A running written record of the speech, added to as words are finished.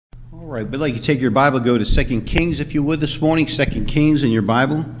right, but I'd like you to take your Bible, go to 2 Kings, if you would, this morning. 2 Kings in your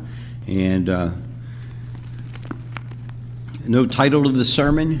Bible. And no title to the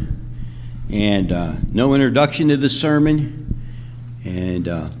sermon, and no introduction to the sermon. And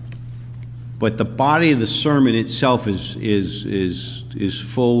but the body of the sermon itself is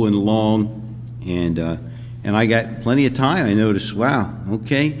full and long, and I got plenty of time. I noticed, wow,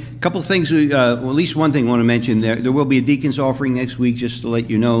 okay. A couple of things, well, at least one thing I want to mention. There will be a deacon's offering next week, just to let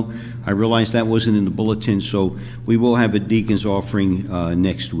you know. I realized that wasn't in the bulletin, so we will have a deacon's offering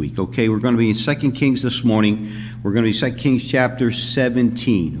next week. Okay, we're going to be in 2 Kings this morning. We're going to be 2 Kings chapter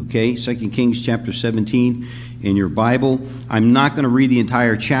 17, okay? 2 Kings chapter 17 in your Bible. I'm not going to read the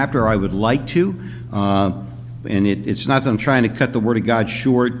entire chapter. I would like to, and it's not that I'm trying to cut the Word of God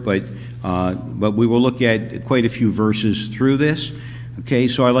short, but we will look at quite a few verses through this. Okay,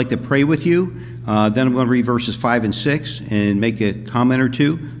 so I'd like to pray with you. Then I'm going to read verses 5 and 6 and make a comment or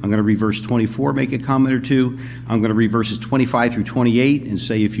two. I'm going to read verse 24, make a comment or two. I'm going to read verses 25 through 28 and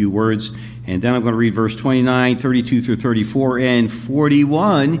say a few words. And then I'm going to read verse 29, 32 through 34, and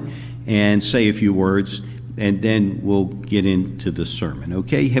 41 and say a few words. And then we'll get into the sermon.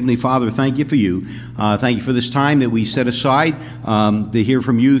 Okay, Heavenly Father, thank you for you. Thank you for this time that we set aside to hear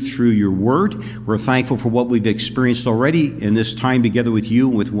from you through your word. We're thankful for what we've experienced already in this time together with you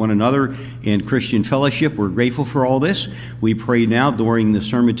and with one another in Christian fellowship. We're grateful for all this. We pray now during the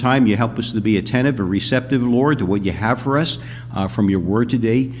sermon time you help us to be attentive and receptive, Lord, to what you have for us from your word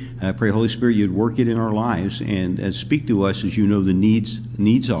today. I pray, Holy Spirit, you'd work it in our lives and speak to us as you know the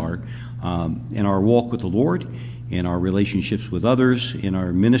needs are. In our walk with the Lord, in our relationships with others, in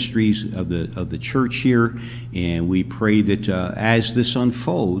our ministries of the church here, and we pray that as this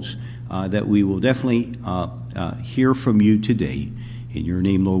unfolds, that we will definitely hear from you today. In your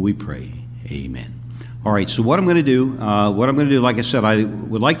name, Lord, we pray. Amen. All right. So what I'm going to do, like I said, I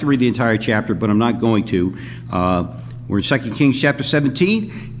would like to read the entire chapter, but I'm not going to. We're in 2 Kings chapter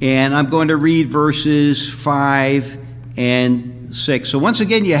 17, and I'm going to read verses 5 and 6. So once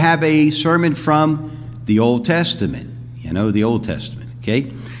again, you have a sermon from the Old Testament. You know, the Old Testament,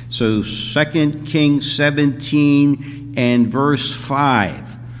 okay? So 2 Kings 17 and verse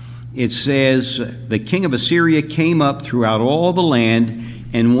 5. It says, the king of Assyria came up throughout all the land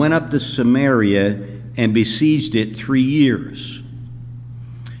and went up to Samaria and besieged it 3 years.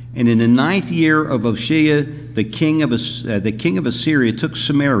 And in the 9th year of Hoshea, the king of Assyria took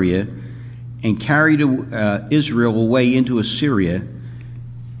Samaria and carried Israel away into Assyria,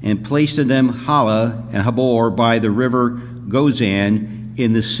 and placed in them Hala and Habor by the river Gozan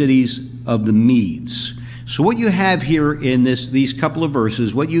in the cities of the Medes. So what you have here in these couple of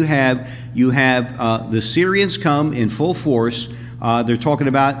verses, what you have the Syrians come in full force. They're talking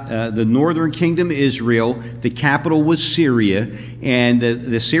about the northern kingdom, Israel. The capital was Syria. And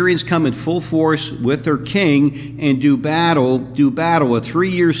the Syrians come in full force with their king and do battle, a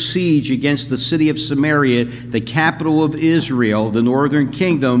 3-year siege against the city of Samaria, the capital of Israel, the northern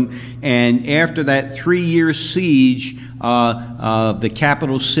kingdom. And after that 3-year siege, the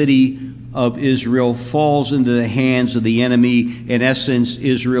capital city of Israel falls into the hands of the enemy. In essence,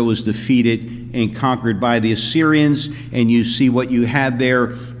 Israel is defeated and conquered by the Assyrians, and you see what you have there.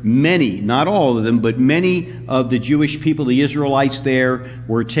 Many, not all of them, but many of the Jewish people, the Israelites there,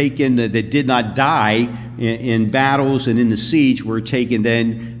 were taken, that did not die in battles and in the siege, were taken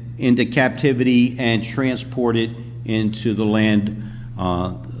then into captivity and transported into the land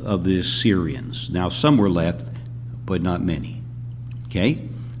of the Assyrians. Now, some were left, but not many. Okay?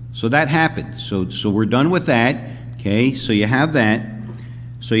 So that happened. So we're done with that. Okay? So you have that.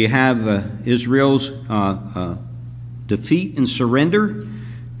 So you have Israel's defeat and surrender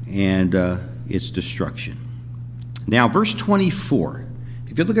and its destruction. Now, verse 24.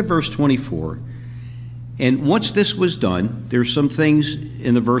 If you look at verse 24, and once this was done, there's some things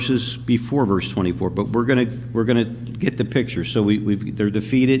in the verses before verse 24, but we're gonna get the picture. So they're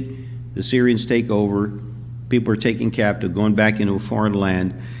defeated. The Syrians take over. People are taken captive, going back into a foreign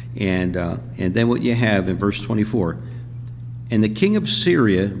land, and then what you have in verse 24. And the king of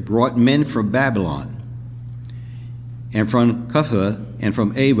Syria brought men from Babylon, and from Cuthah, and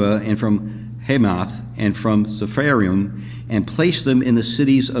from Ava, and from Hamath, and from Sepharvaim, and placed them in the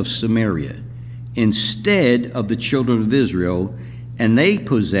cities of Samaria, instead of the children of Israel, and they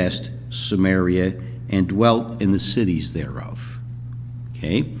possessed Samaria, and dwelt in the cities thereof.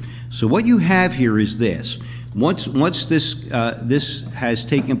 Okay? So what you have here is this. Once this has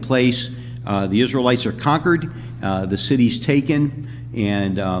taken place, the Israelites are conquered, the city's taken,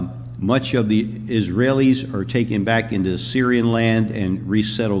 and much of the Israelis are taken back into Syrian land and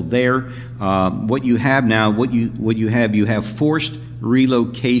resettled there. What you have now, you have forced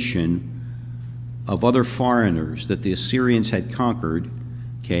relocation of other foreigners that the Assyrians had conquered,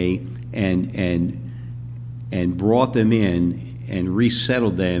 okay, and brought them in and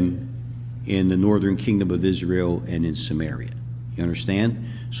resettled them in the northern kingdom of Israel and in Samaria. You understand?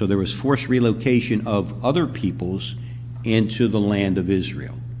 So there was forced relocation of other peoples into the land of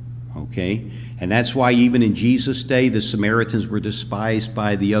Israel. Okay? And that's why even in Jesus' day, the Samaritans were despised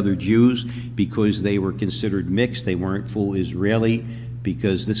by the other Jews because they were considered mixed. They weren't full Israeli,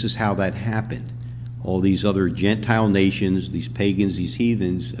 because this is how that happened. All these other Gentile nations, these pagans, these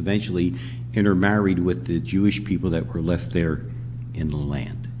heathens, eventually intermarried with the Jewish people that were left there in the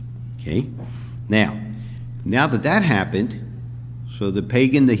land. Okay? Now that that happened, so the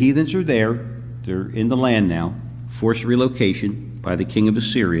pagan, the heathens are there. They're in the land now. Forced relocation by the king of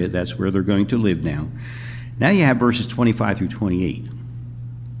Assyria. That's where they're going to live now. Now you have verses 25 through 28.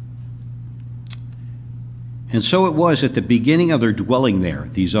 And so it was at the beginning of their dwelling there,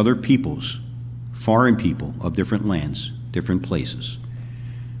 these other peoples, foreign people of different lands, different places.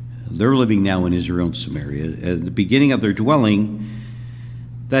 They're living now in Israel and Samaria. At the beginning of their dwelling,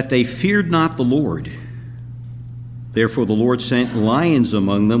 that they feared not the Lord. Therefore the Lord sent lions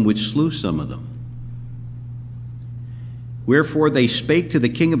among them, which slew some of them. Wherefore they spake to the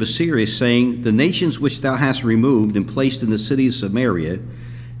king of Assyria, saying, The nations which thou hast removed and placed in the city of Samaria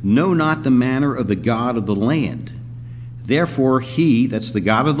know not the manner of the God of the land. Therefore he, that's the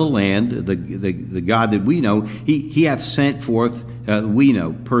God of the land, the God that we know, he hath sent forth, we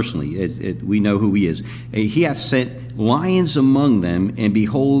know personally, we know who he is. He hath sent lions among them, and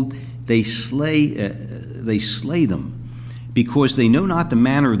behold, they slay them, because they know not the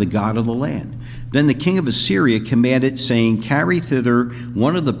manner of the God of the land. Then the king of Assyria commanded, saying, Carry thither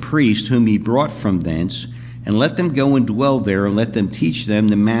one of the priests whom he brought from thence, and let them go and dwell there, and let them teach them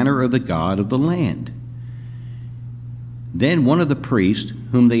the manner of the God of the land. Then one of the priests,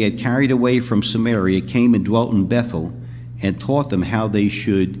 whom they had carried away from Samaria, came and dwelt in Bethel, and taught them how they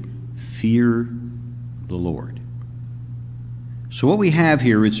should fear the Lord. So what we have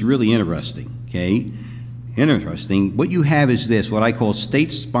here is really interesting, okay? Interesting. What you have is this, what I call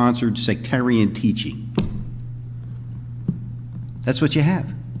state-sponsored sectarian teaching. That's what you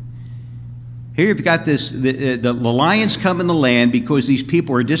have. Here you've got this, the lions come in the land because these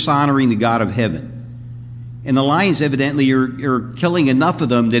people are dishonoring the God of heaven. And the lions evidently are killing enough of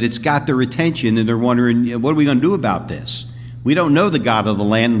them that it's got their attention, and they're wondering, what are we going to do about this? We don't know the God of the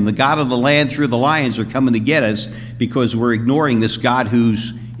land, and the God of the land through the lions are coming to get us because we're ignoring this God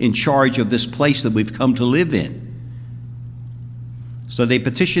who's in charge of this place that we've come to live in. So they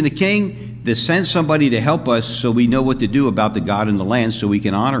petition the king to send somebody to help us so we know what to do about the God in the land so we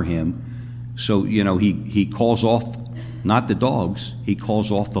can honor him. So, you know, he calls off, not the dogs, he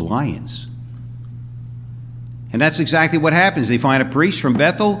calls off the lions. And that's exactly what happens. They find a priest from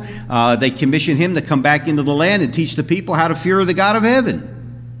Bethel. They commission him to come back into the land and teach the people how to fear the God of heaven.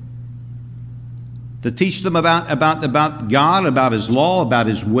 To teach them about God, about his law, about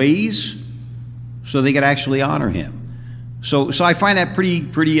his ways, so they could actually honor him. So I find that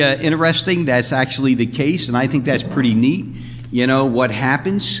pretty interesting. That's actually the case, and I think that's pretty neat, you know, what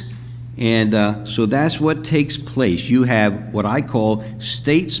happens. And so that's what takes place. You have what I call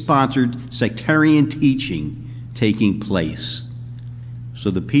state-sponsored sectarian teaching taking place.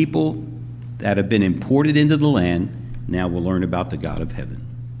 So the people that have been imported into the land now will learn about the God of heaven.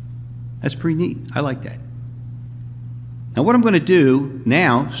 That's pretty neat. I like that. Now what I'm going to do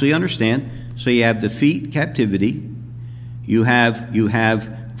now, so you understand, so you have defeat, captivity, you have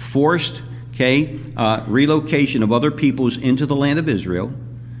forced, relocation of other peoples into the land of Israel.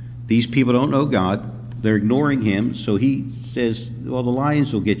 These people don't know God. They're ignoring him. So he says, well, the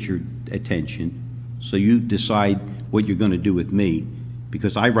lions will get your attention. So you decide what you're going to do with me,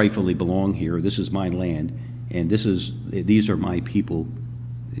 because I rightfully belong here. This is my land, and these are my people,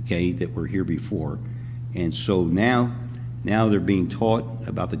 okay, that were here before. And so now they're being taught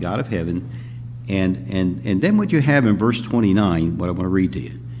about the God of heaven. And then what you have in verse 29, what I want to read to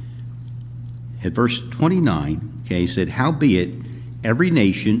you. At verse 29, okay, he said, Howbeit every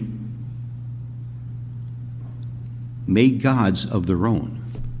nation made gods of their own,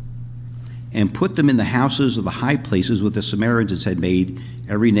 and put them in the houses of the high places which the Samaritans had made,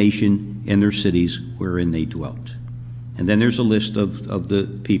 every nation in their cities wherein they dwelt. And then there's a list of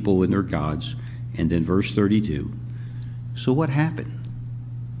the people and their gods. And then verse 32. So what happened?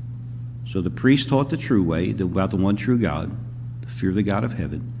 So the priest taught the true way, about the one true God, to fear the God of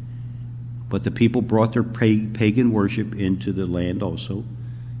heaven. But the people brought their pagan worship into the land also.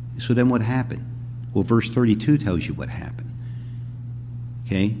 So then what happened? Well, verse 32 tells you what happened.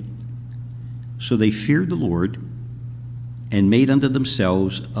 Okay? So they feared the Lord and made unto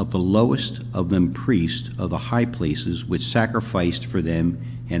themselves of the lowest of them priests of the high places, which sacrificed for them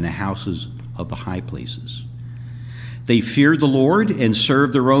in the houses of the high places. They feared the Lord and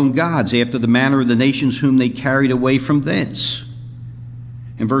served their own gods after the manner of the nations whom they carried away from thence.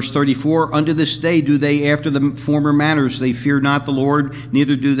 In verse 34, unto this day do they after the former manners, they fear not the Lord,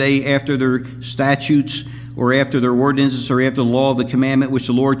 neither do they after their statutes, or after their ordinances, or after the law of the commandment which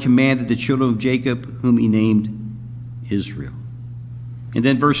the Lord commanded the children of Jacob, whom he named Israel. And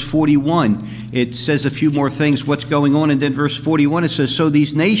then verse 41, it says a few more things, what's going on. And then verse 41, it says, so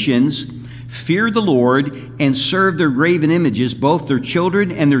these nations feared the Lord and served their graven images, both their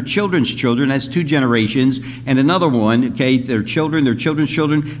children and their children's children. That's 2 generations. And another one, okay, their children, their children's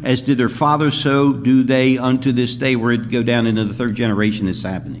children, as did their fathers, so do they unto this day. Where it go down into the 3rd generation is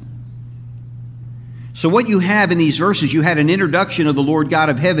happening. So what you have in these verses, you had an introduction of the Lord God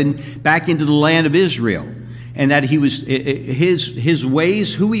of heaven back into the land of Israel. And that he was, his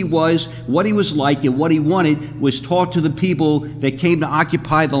ways, who he was, what he was like, and what he wanted was taught to the people that came to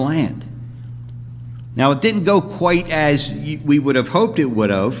occupy the land. Now, it didn't go quite as we would have hoped it would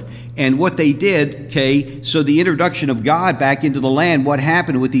have. And what they did, okay, so the introduction of God back into the land, what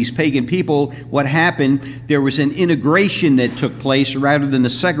happened with these pagan people, what happened, there was an integration that took place rather than the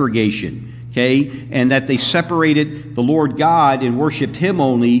segregation, okay, and that they separated the Lord God and worshiped him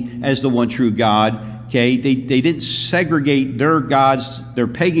only as the one true God. Okay, they didn't segregate their gods, their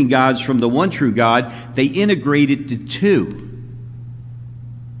pagan gods, from the one true God. They integrated the two.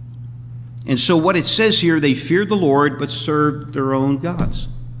 And so what it says here, they feared the Lord but served their own gods.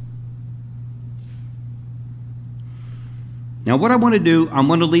 Now what I want to do, I'm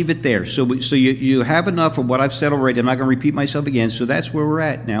going to leave it there. So you have enough of what I've said already. I'm not going to repeat myself again. So that's where we're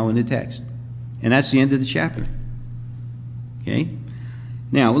at now in the text. And that's the end of the chapter. Okay?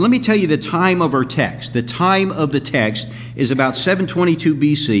 Now, let me tell you the time of our text. The time of the text is about 722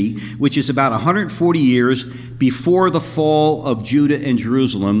 BC, which is about 140 years before the fall of Judah and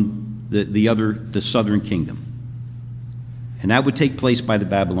Jerusalem, the southern kingdom. And that would take place by the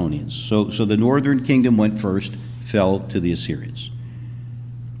Babylonians. So the northern kingdom went first, fell to the Assyrians.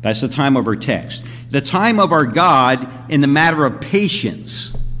 That's the time of our text. The time of our God in the matter of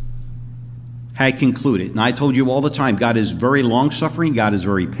patience had concluded. And I told you all the time, God is very long-suffering, God is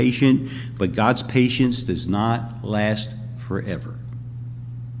very patient, but God's patience does not last forever.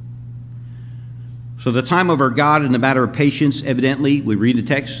 So the time of our God in the matter of patience, evidently, we read the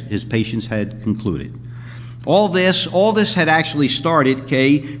text, his patience had concluded. All this had actually started,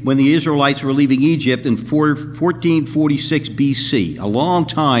 okay, when the Israelites were leaving Egypt in 1446 BC, a long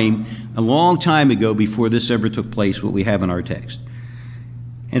time ago before this ever took place, what we have in our text.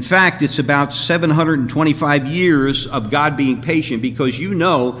 In fact, it's about 725 years of God being patient, because you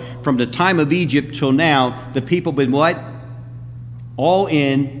know from the time of Egypt till now, the people have been what? All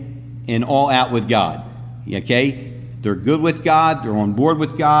in and all out with God. Okay? They're good with God, they're on board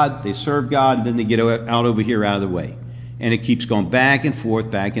with God, they serve God, and then they get out over here out of the way. And it keeps going back and forth,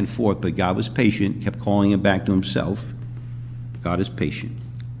 but God was patient, kept calling him back to himself. God is patient.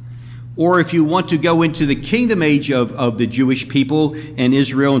 Or if you want to go into the kingdom age of the Jewish people and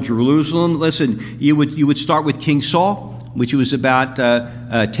Israel and Jerusalem, listen, you would start with King Saul, which was about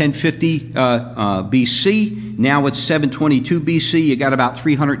 1050 BC. Now it's 722 BC. You got about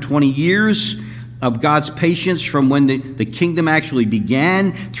 320 years of God's patience from when the kingdom actually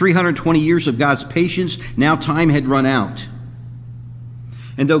began. 320 years of God's patience. Now time had run out.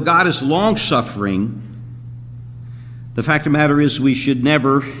 And though God is long-suffering, the fact of the matter is we should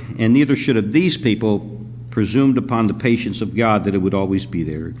never, and neither should have these people, presumed upon the patience of God that it would always be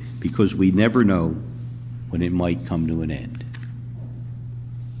there, because we never know when it might come to an end.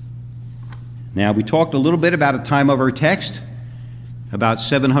 Now, we talked a little bit about a time of our text, about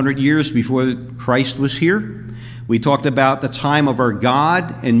 700 years before Christ was here. We talked about the time of our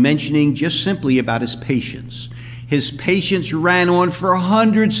God and mentioning just simply about his patience. His patience ran on for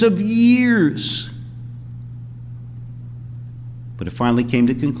hundreds of years. But it finally came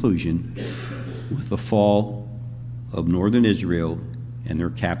to conclusion with the fall of northern Israel and their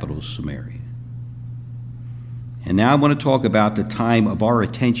capital, Samaria. And now I want to talk about the time of our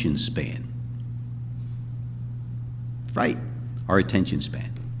attention span. Right, our attention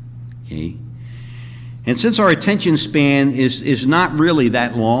span. Okay? And since our attention span is not really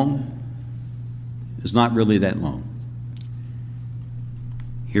that long,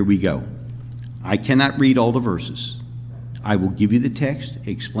 here we go. I cannot read all the verses. I will give you the text,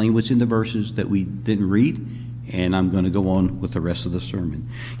 explain what's in the verses that we didn't read, and I'm going to go on with the rest of the sermon.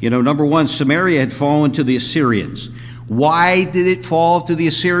 You know, number one, Samaria had fallen to the Assyrians. Why did it fall to the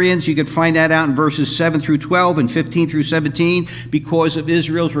Assyrians? You can find that out in verses 7 through 12 and 15 through 17. Because of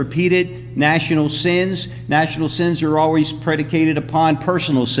Israel's repeated national sins. National sins are always predicated upon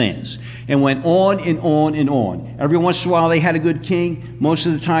personal sins. And went on and on and on. Every once in a while they had a good king. Most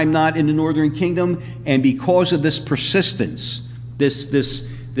of the time not in the northern kingdom. And because of this persistence, this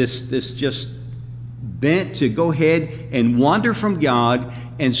just bent to go ahead and wander from God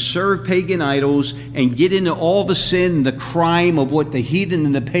and serve pagan idols and get into all the sin and the crime of what the heathen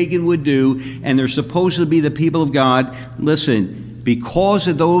and the pagan would do, and they're supposed to be the people of God. Listen, because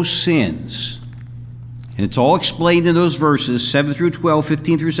of those sins, and it's all explained in those verses, 7 through 12,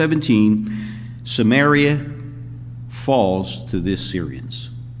 15 through 17, Samaria falls to the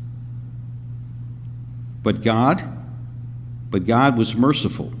Assyrians. But God was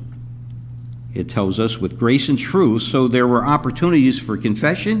merciful. It tells us with grace and truth, so there were opportunities for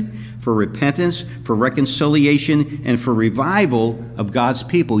confession, for repentance, for reconciliation, and for revival of God's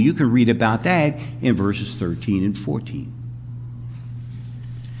people. You can read about that in verses 13 and 14.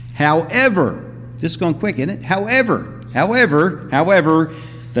 However, this is going quick, isn't it? However,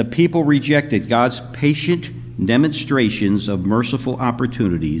 the people rejected God's patient demonstrations of merciful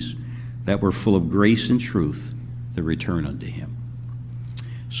opportunities that were full of grace and truth to return unto him.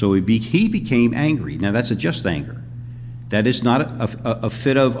 So he became angry. Now that's a just anger. That is not a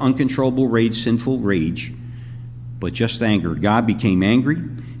fit of uncontrollable rage, sinful rage, but just anger. God became angry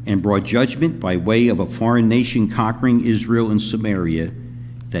and brought judgment by way of a foreign nation conquering Israel and Samaria,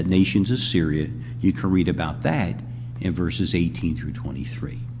 that nation's Assyria. You can read about that in verses 18 through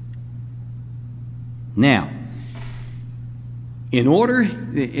 23. Now, in order,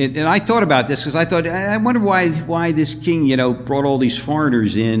 and I thought about this because I thought, I wonder why this king, brought all these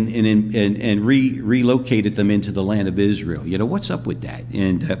foreigners in and relocated them into the land of Israel. What's up with that?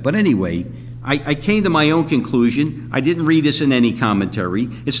 And but anyway, I came to my own conclusion. I didn't read this in any commentary.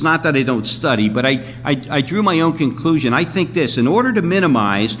 It's not that I don't study, but I drew my own conclusion. I think this, in order to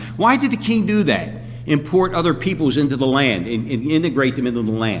minimize, why did the king do that? Import other peoples into the land and integrate them into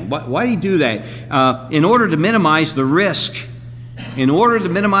the land. Why did he do that? In order to minimize the risk. In order to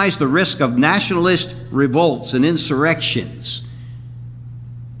minimize the risk of nationalist revolts and insurrections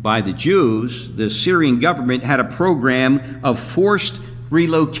by the Jews, the Assyrian government had a program of forced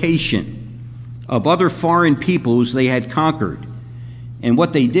relocation of other foreign peoples they had conquered. And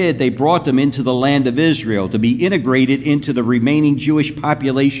what they did, they brought them into the land of Israel to be integrated into the remaining Jewish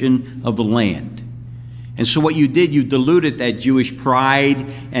population of the land. And so what you did, you diluted that Jewish pride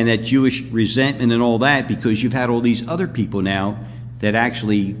and that Jewish resentment and all that, because you've had all these other people now that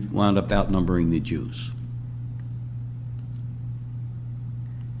actually wound up outnumbering the Jews.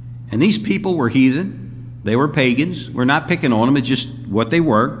 And these people were heathen. They were pagans. We're not picking on them. It's just what they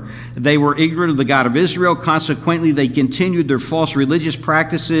were. They were ignorant of the God of Israel. Consequently, they continued their false religious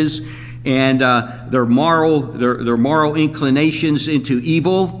practices and their moral inclinations into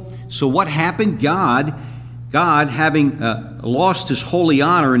evil. So what happened? God, having lost his holy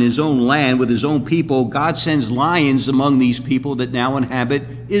honor in his own land with his own people, God sends lions among these people that now inhabit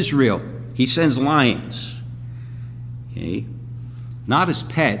Israel. He sends lions. Okay? Not as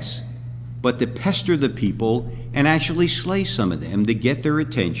pets, but to pester the people and actually slay some of them to get their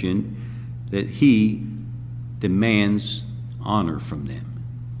attention that he demands honor from them.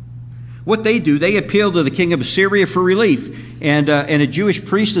 What they do, they appeal to the king of Assyria for relief. And a Jewish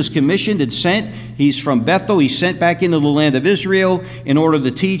priest is commissioned and sent. He's from Bethel. He's sent back into the land of Israel in order to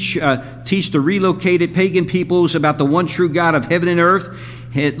teach the relocated pagan peoples about the one true God of heaven and earth.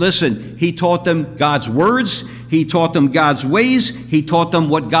 Listen, he taught them God's words. He taught them God's ways. He taught them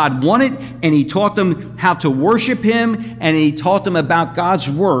what God wanted. And he taught them how to worship him. And he taught them about God's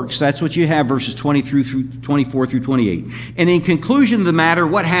works. That's what you have, verses 24 through 28. And in conclusion of the matter,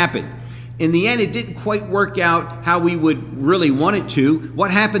 what happened? In the end, it didn't quite work out how we would really want it to.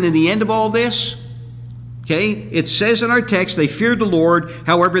 What happened in the end of all this? Okay, it says in our text, they feared the Lord.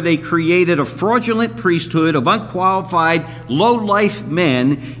 However, they created a fraudulent priesthood of unqualified, low-life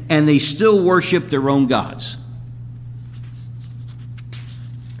men, and they still worship their own gods.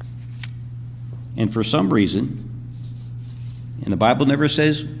 And for some reason, and the Bible never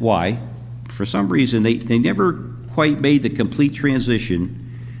says why, for some reason, they never quite made the complete transition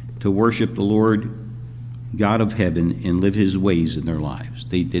to worship the Lord God of heaven and live his ways in their lives.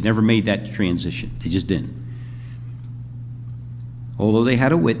 They never made that transition. They just didn't. Although they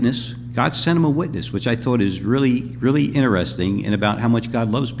had a witness, God sent them a witness, which I thought is really, really interesting, and about how much God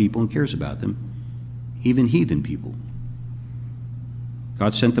loves people and cares about them, even heathen people.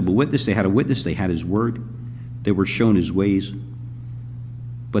 God sent them a witness. They had a witness. They had his word. They were shown his ways.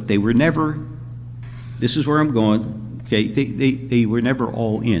 But they were never, this is where I'm going, Okay, they were never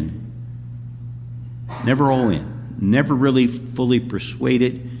all in. Never all in. Never really fully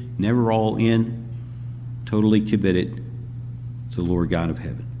persuaded. Never all in. Totally committed to the Lord God of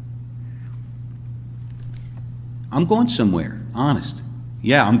heaven. I'm going somewhere, honest.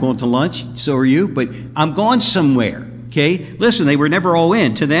 Yeah, I'm going to lunch, so are you, but I'm going somewhere, okay? Listen, they were never all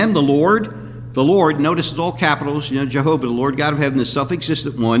in. To them, the Lord, notice it's all capitals, Jehovah, the Lord God of heaven, the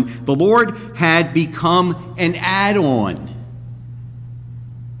self-existent one, the Lord had become an add-on. Do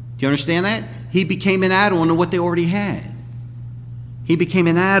you understand that? He became an add-on to what they already had. He became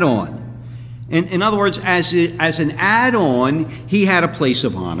an add-on. And in other words, as an add-on, he had a place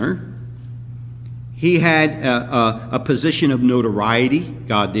of honor. He had a position of notoriety.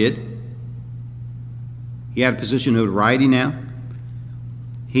 God did. He had a position of notoriety now.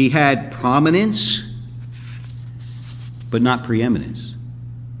 He had prominence, but not preeminence.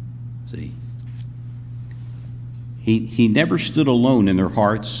 See? He never stood alone in their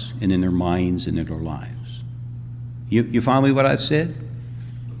hearts and in their minds and in their lives. You follow me what I've said?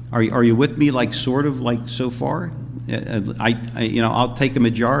 Are you with me, like sort of like so far? I'll take a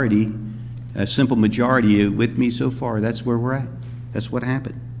majority, a simple majority with me so far. That's where we're at. That's what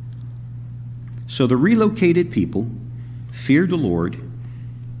happened. So the relocated people feared the Lord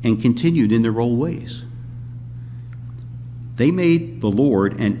and continued in their old ways. They made the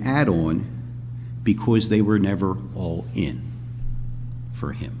Lord an add-on because they were never all in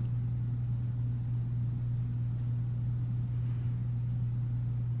for him.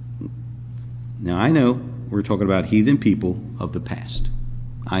 Now, I know we're talking about heathen people of the past.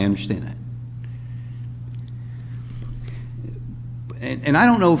 I understand that. And I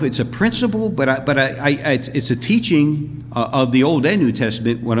don't know if it's a principle, but it's a teaching of the Old and New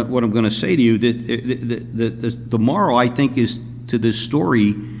Testament. What I'm going to say to you, that the moral, I think, is to this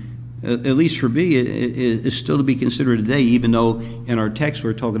story, at least for me, is still to be considered today, even though in our text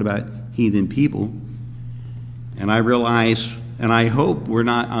we're talking about heathen people. And I realize, and I hope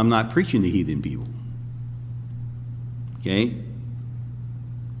I'm not preaching to heathen people. Okay?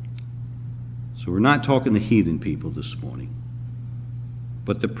 So we're not talking to heathen people this morning.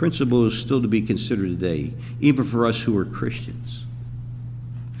 But the principle is still to be considered today, even for us who are Christians.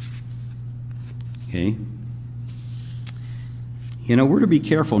 Okay? We're to be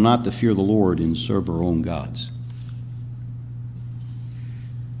careful not to fear the Lord and serve our own gods.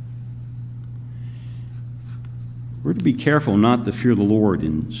 We're to be careful not to fear the Lord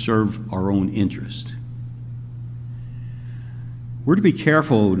and serve our own interest. We're to be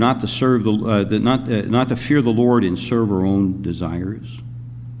careful not to serve not to fear the Lord and serve our own desires.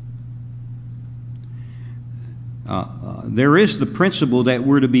 There is the principle that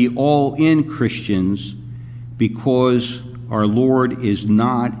we're to be all-in Christians because our Lord is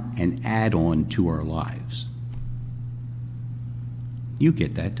not an add-on to our lives. You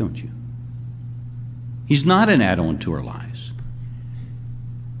get that, don't you? He's not an add-on to our lives.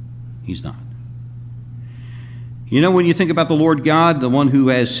 He's not. When you think about the Lord God, the one who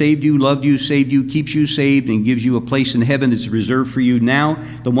has saved you, loved you, keeps you saved, and gives you a place in heaven that's reserved for you now,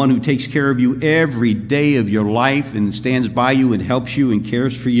 the one who takes care of you every day of your life and stands by you and helps you and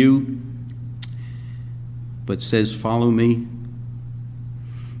cares for you, but says, follow me.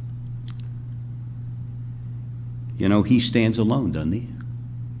 He stands alone, doesn't he?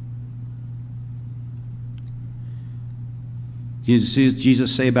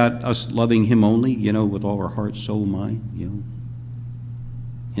 Jesus say about us loving him only, with all our heart, soul, mind,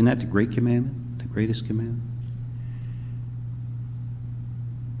 Isn't that the great commandment, the greatest commandment?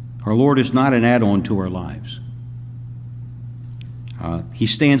 Our Lord is not an add-on to our lives. He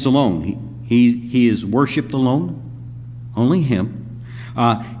stands alone. He is worshipped alone, only him.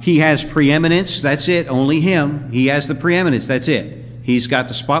 He has preeminence, that's it, only him. He has the preeminence, that's it. He's got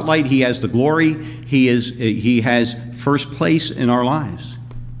the spotlight, he has the glory, he has first place in our lives.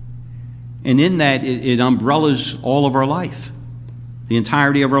 And in that, it umbrellas all of our life, the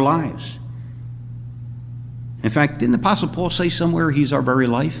entirety of our lives. In fact, didn't the Apostle Paul say somewhere he's our very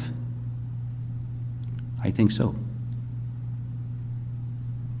life? I think so.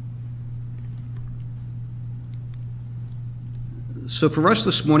 So for us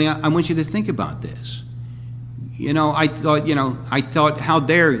this morning, I want you to think about this. I thought, how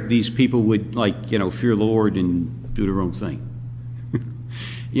dare these people would, fear the Lord and do their own thing.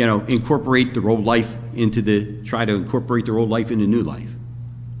 Incorporate their old life try to incorporate their old life into new life.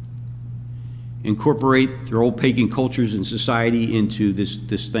 Incorporate their old pagan cultures and society into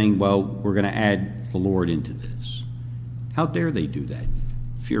this thing, well, we're going to add the Lord into this. How dare they do that?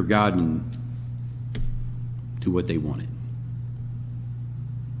 Fear God and do what they wanted.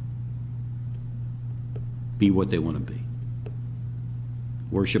 be what they want to be,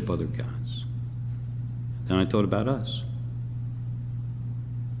 worship other gods. Then I thought about us.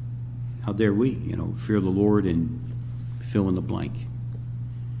 How dare we, fear the Lord and fill in the blank.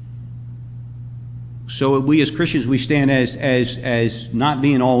 So we as Christians, we stand as not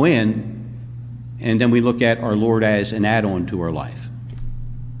being all in, and then we look at our Lord as an add-on to our life.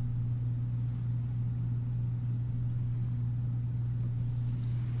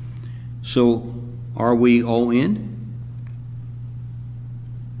 So are we all in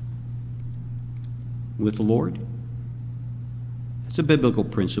with the Lord? It's a biblical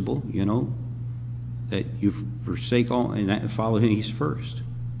principle, that you forsake all and follow him. He's first.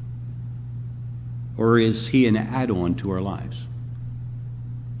 Or is he an add-on to our lives?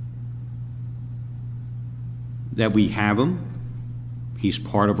 That we have him, he's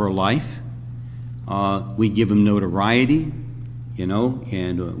part of our life. We give him notoriety,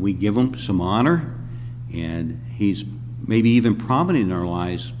 and we give him some honor, and he's maybe even prominent in our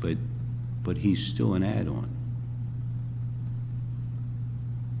lives, but he's still an add-on.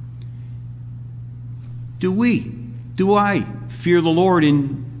 Do I fear the Lord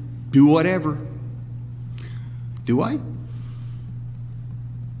and do whatever? Do I?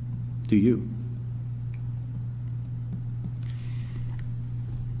 Do you?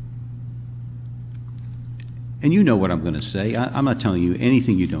 And you know what I'm going to say. I'm not telling you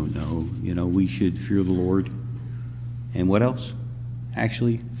anything you don't know. We should fear the Lord. And what else?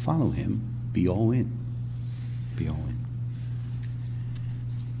 Actually follow him. Be all in. Be all in.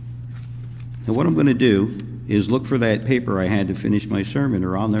 Now what I'm going to do is look for that paper I had to finish my sermon,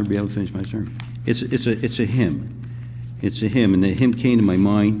 or I'll never be able to finish my sermon. It's a hymn. It's a hymn, and the hymn came to my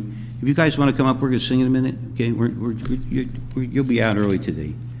mind. If you guys want to come up, we're going to sing in a minute. Okay, you'll be out early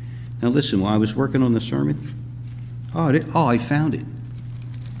today. Now listen, while I was working on the sermon, I found it.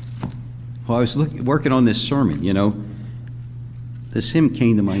 While I was working on this sermon, this hymn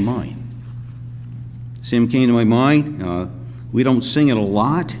came to my mind. This hymn came to my mind. We don't sing it a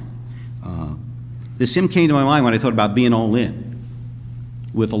lot. This hymn came to my mind when I thought about being all in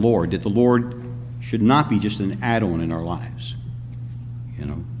with the Lord, that the Lord should not be just an add-on in our lives.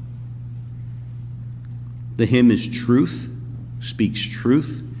 The hymn is truth, speaks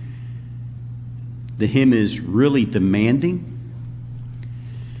truth. The hymn is really demanding,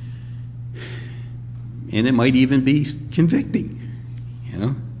 and it might even be convicting,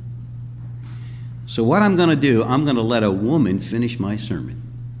 So what I'm going to do, I'm going to let a woman finish my sermon.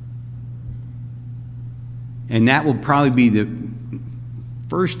 And that will probably be the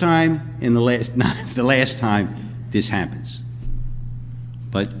first time and not the last time this happens.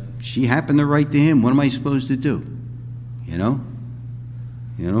 But she happened to write to him. What am I supposed to do?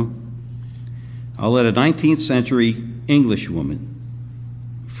 I'll let a 19th century English woman,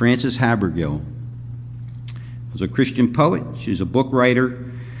 Frances Havergal, was a Christian poet. She was a book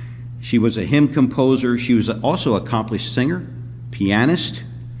writer. She was a hymn composer. She was also an accomplished singer, pianist.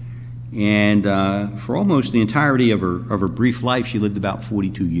 And for almost the entirety of her brief life, she lived about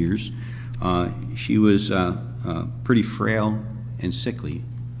 42 years. She was pretty frail and sickly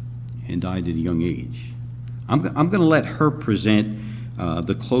and died at a young age. I'm going to let her present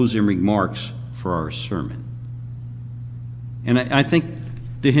the closing remarks for our sermon. And I think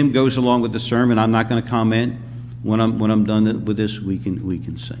the hymn goes along with the sermon. I'm not going to comment. When I'm done with this, we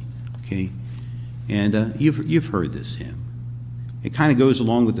can sing. Okay? And you've heard this hymn. It kind of goes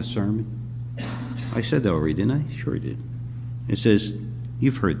along with the sermon. I said that already, didn't I? Sure I did. It says,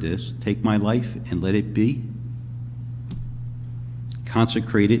 you've heard this. Take my life and let it be.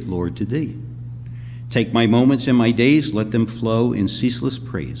 Consecrate it, Lord, to thee. Take my moments and my days, let them flow in ceaseless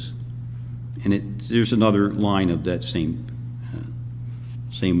praise. And there's another line of that same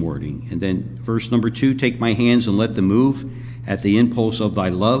wording. And then verse number 2, take my hands and let them move at the impulse of thy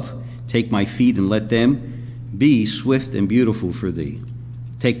love. Take my feet and let them be swift and beautiful for thee.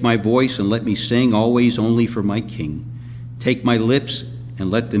 Take my voice and let me sing always only for my King. Take my lips and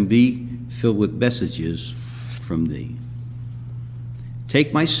let them be filled with messages from thee.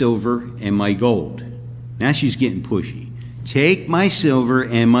 Take my silver and my gold. Now she's getting pushy. Take my silver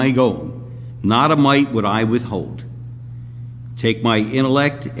and my gold. Not a mite would I withhold. Take my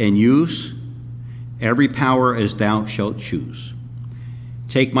intellect and use every power as thou shalt choose.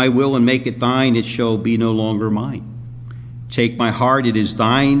 Take my will and make it thine, it shall be no longer mine. Take my heart, it is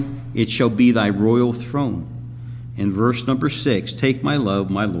thine, it shall be thy royal throne. And verse number 6, take my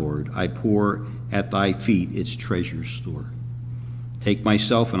love, my Lord, I pour at thy feet its treasure store. Take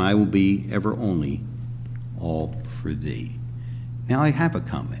myself, and I will be ever only all for thee. Now I have a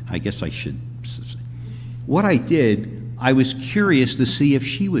comment. I guess I should say. What I did, I was curious to see if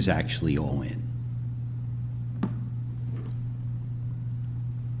she was actually all in.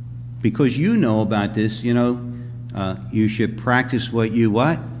 because you know about this, you should practice what you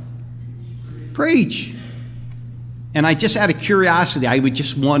what? Preach. And I just, out of curiosity, I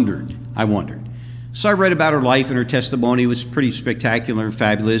wondered. So I read about her life, and her testimony was pretty spectacular and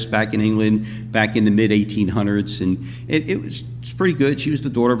fabulous back in England, back in the mid-1800s, and it was pretty good. She was the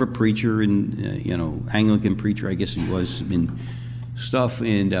daughter of a preacher, and Anglican preacher, I guess he was, and stuff.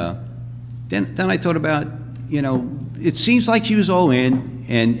 And then I thought about, it seems like she was all in,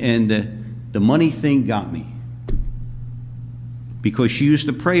 and the money thing got me, because she used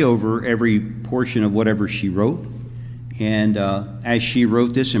to pray over every portion of whatever she wrote. And as she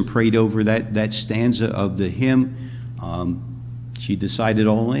wrote this and prayed over that stanza of the hymn, she decided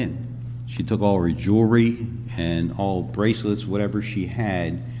all in. She took all her jewelry and all bracelets, whatever she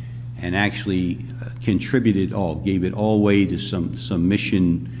had, and actually contributed all, gave it all away to some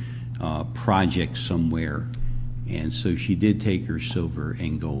mission project somewhere. And so she did take her silver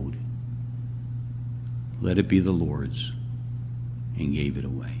and gold. Let it be the Lord's, and gave it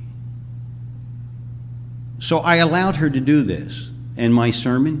away. So I allowed her to do this in my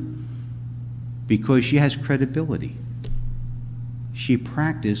sermon because she has credibility. She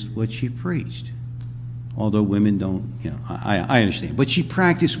practiced what she preached. Although women don't, I understand. But she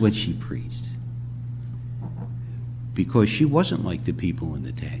practiced what she preached. Because she wasn't like the people in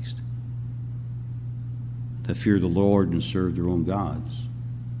the text that feared the Lord and served their own gods.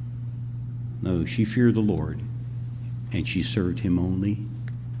 No, she feared the Lord, and she served him only.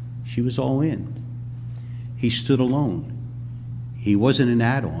 She was all in. He stood alone. He wasn't an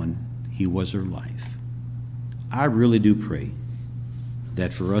add-on. He was her life. I really do pray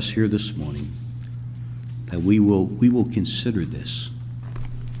that for us here this morning, that we will consider this,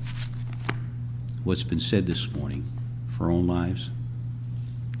 what's been said this morning, for our own lives,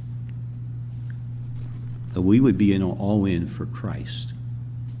 that we would be all in for Christ,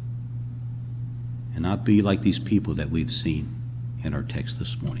 and not be like these people that we've seen in our text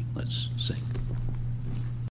this morning. Let's sing.